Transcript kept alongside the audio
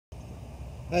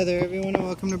Hi there everyone and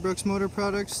welcome to Brooks Motor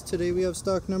Products. Today we have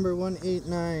stock number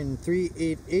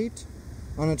 189388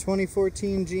 on a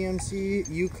 2014 GMC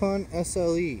Yukon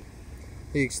SLE.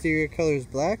 The exterior color is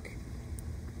black.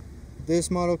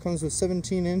 This model comes with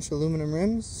 17-inch aluminum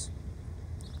rims.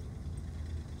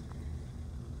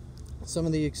 Some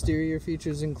of the exterior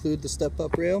features include the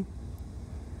step-up rail.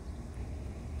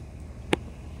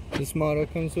 This model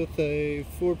comes with a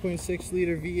 4.6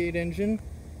 liter V8 engine,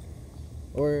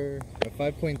 or a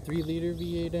 5.3 liter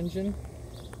V8 engine,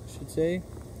 I should say.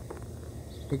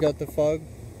 We got the fog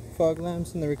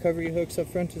lamps and the recovery hooks up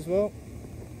front as well.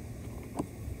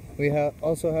 We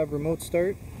also have remote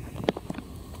start.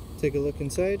 Take a look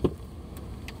inside.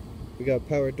 We got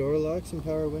power door locks and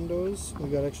power windows. We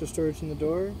got extra storage in the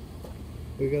door.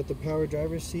 We got the power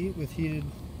driver's seat with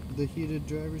the heated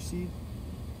driver's seat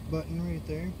button right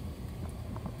there.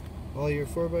 All your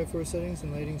 4x4 settings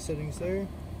and lighting settings there.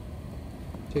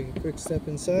 Take a quick step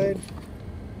inside.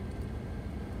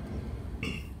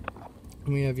 And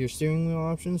we have your steering wheel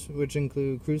options, which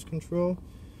include cruise control,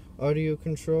 audio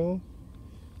control,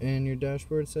 and your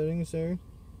dashboard settings there.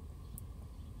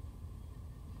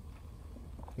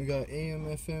 We got AM,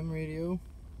 FM radio,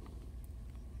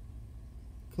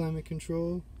 climate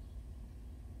control,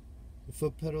 the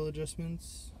foot pedal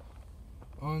adjustments,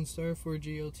 OnStar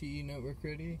 4G LTE network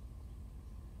ready.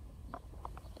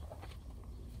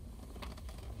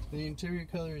 The interior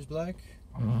color is black,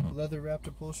 leather wrapped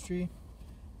upholstery,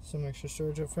 some extra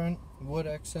storage up front, wood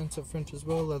accents up front as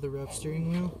well, leather wrapped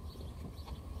steering wheel.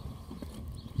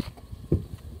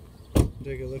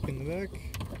 Take a look in the back.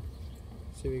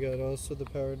 So we got also the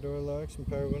power door locks and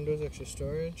power windows, extra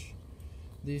storage.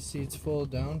 These seats fold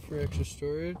down for extra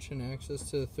storage and access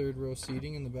to the third row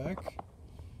seating in the back.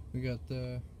 We got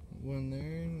the one there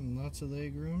and lots of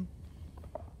leg room,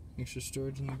 extra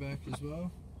storage in the back as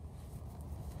well.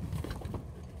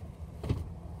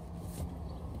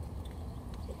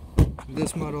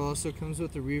 This model also comes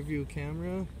with a rear view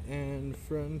camera and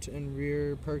front and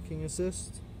rear parking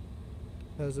assist.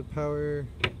 Has a power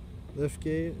lift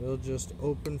gate. It'll just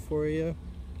open for you.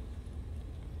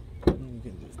 And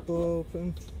you can just pull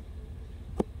open.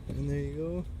 And there you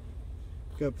go.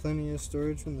 Got plenty of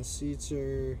storage when the seats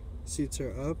are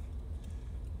up.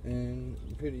 And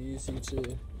pretty easy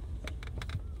to,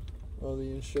 all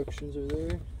the instructions are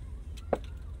there.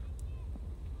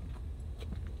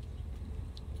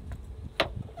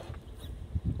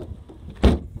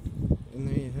 And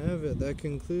there you have it. That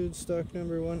concludes stock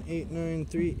number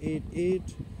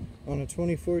 189388 on a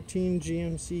 2014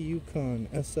 GMC Yukon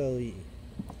SLE.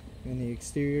 And the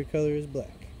exterior color is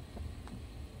black.